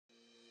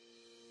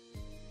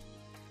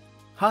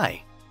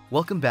Hi,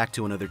 welcome back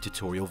to another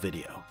tutorial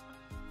video.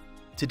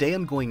 Today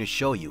I'm going to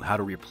show you how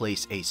to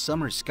replace a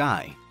summer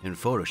sky in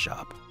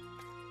Photoshop.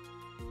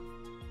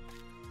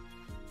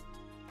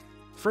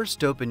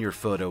 First, open your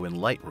photo in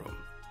Lightroom,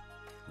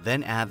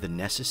 then add the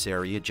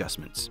necessary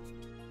adjustments.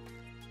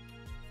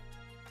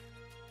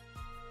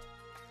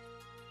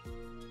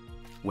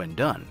 When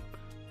done,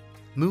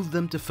 move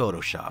them to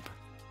Photoshop.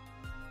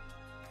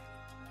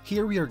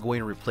 Here we are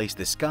going to replace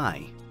the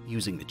sky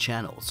using the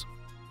channels.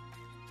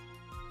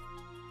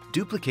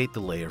 Duplicate the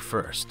layer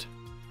first.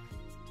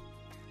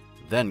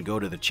 Then go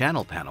to the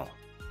Channel panel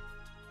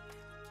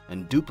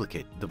and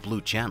duplicate the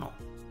blue channel.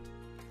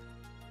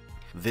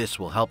 This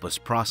will help us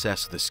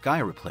process the sky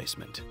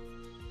replacement.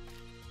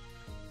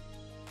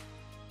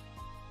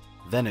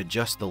 Then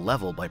adjust the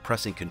level by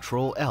pressing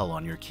Ctrl-L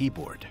on your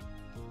keyboard.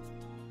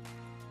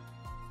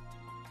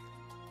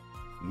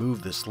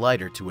 Move the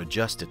slider to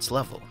adjust its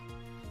level.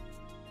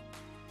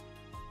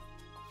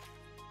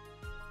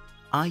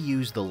 I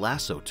use the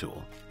lasso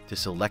tool to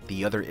select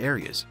the other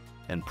areas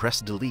and press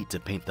delete to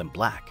paint them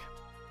black.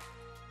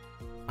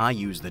 I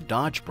use the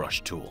dodge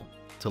brush tool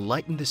to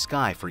lighten the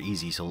sky for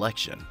easy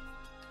selection.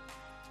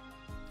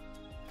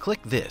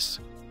 Click this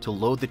to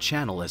load the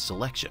channel as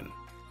selection.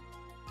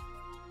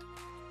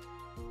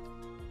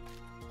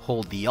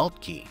 Hold the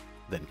Alt key,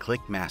 then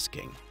click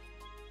masking.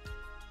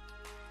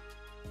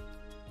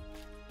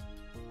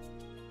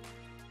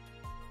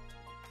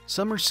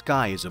 Summer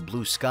sky is a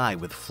blue sky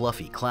with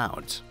fluffy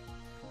clouds.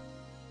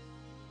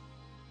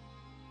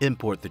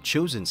 Import the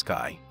chosen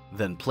sky,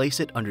 then place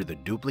it under the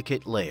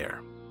duplicate layer.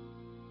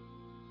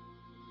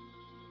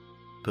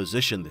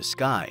 Position the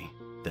sky,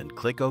 then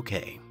click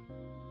OK.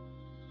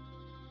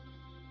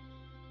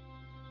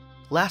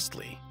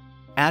 Lastly,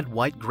 add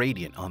white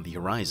gradient on the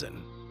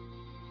horizon.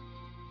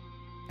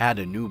 Add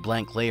a new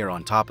blank layer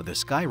on top of the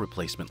sky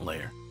replacement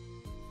layer.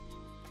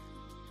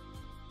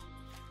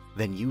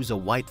 Then use a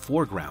white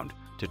foreground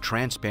to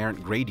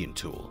transparent gradient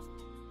tool.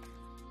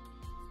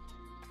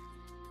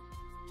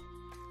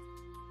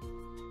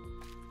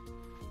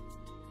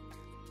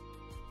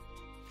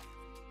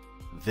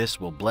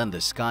 This will blend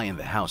the sky and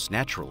the house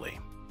naturally.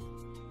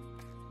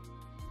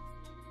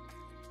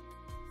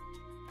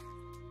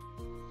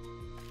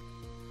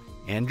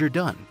 And you're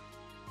done.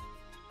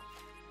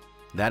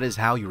 That is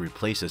how you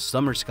replace a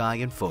summer sky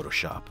in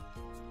Photoshop.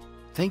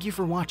 Thank you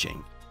for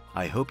watching.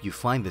 I hope you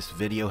find this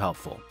video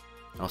helpful.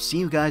 I'll see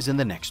you guys in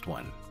the next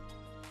one.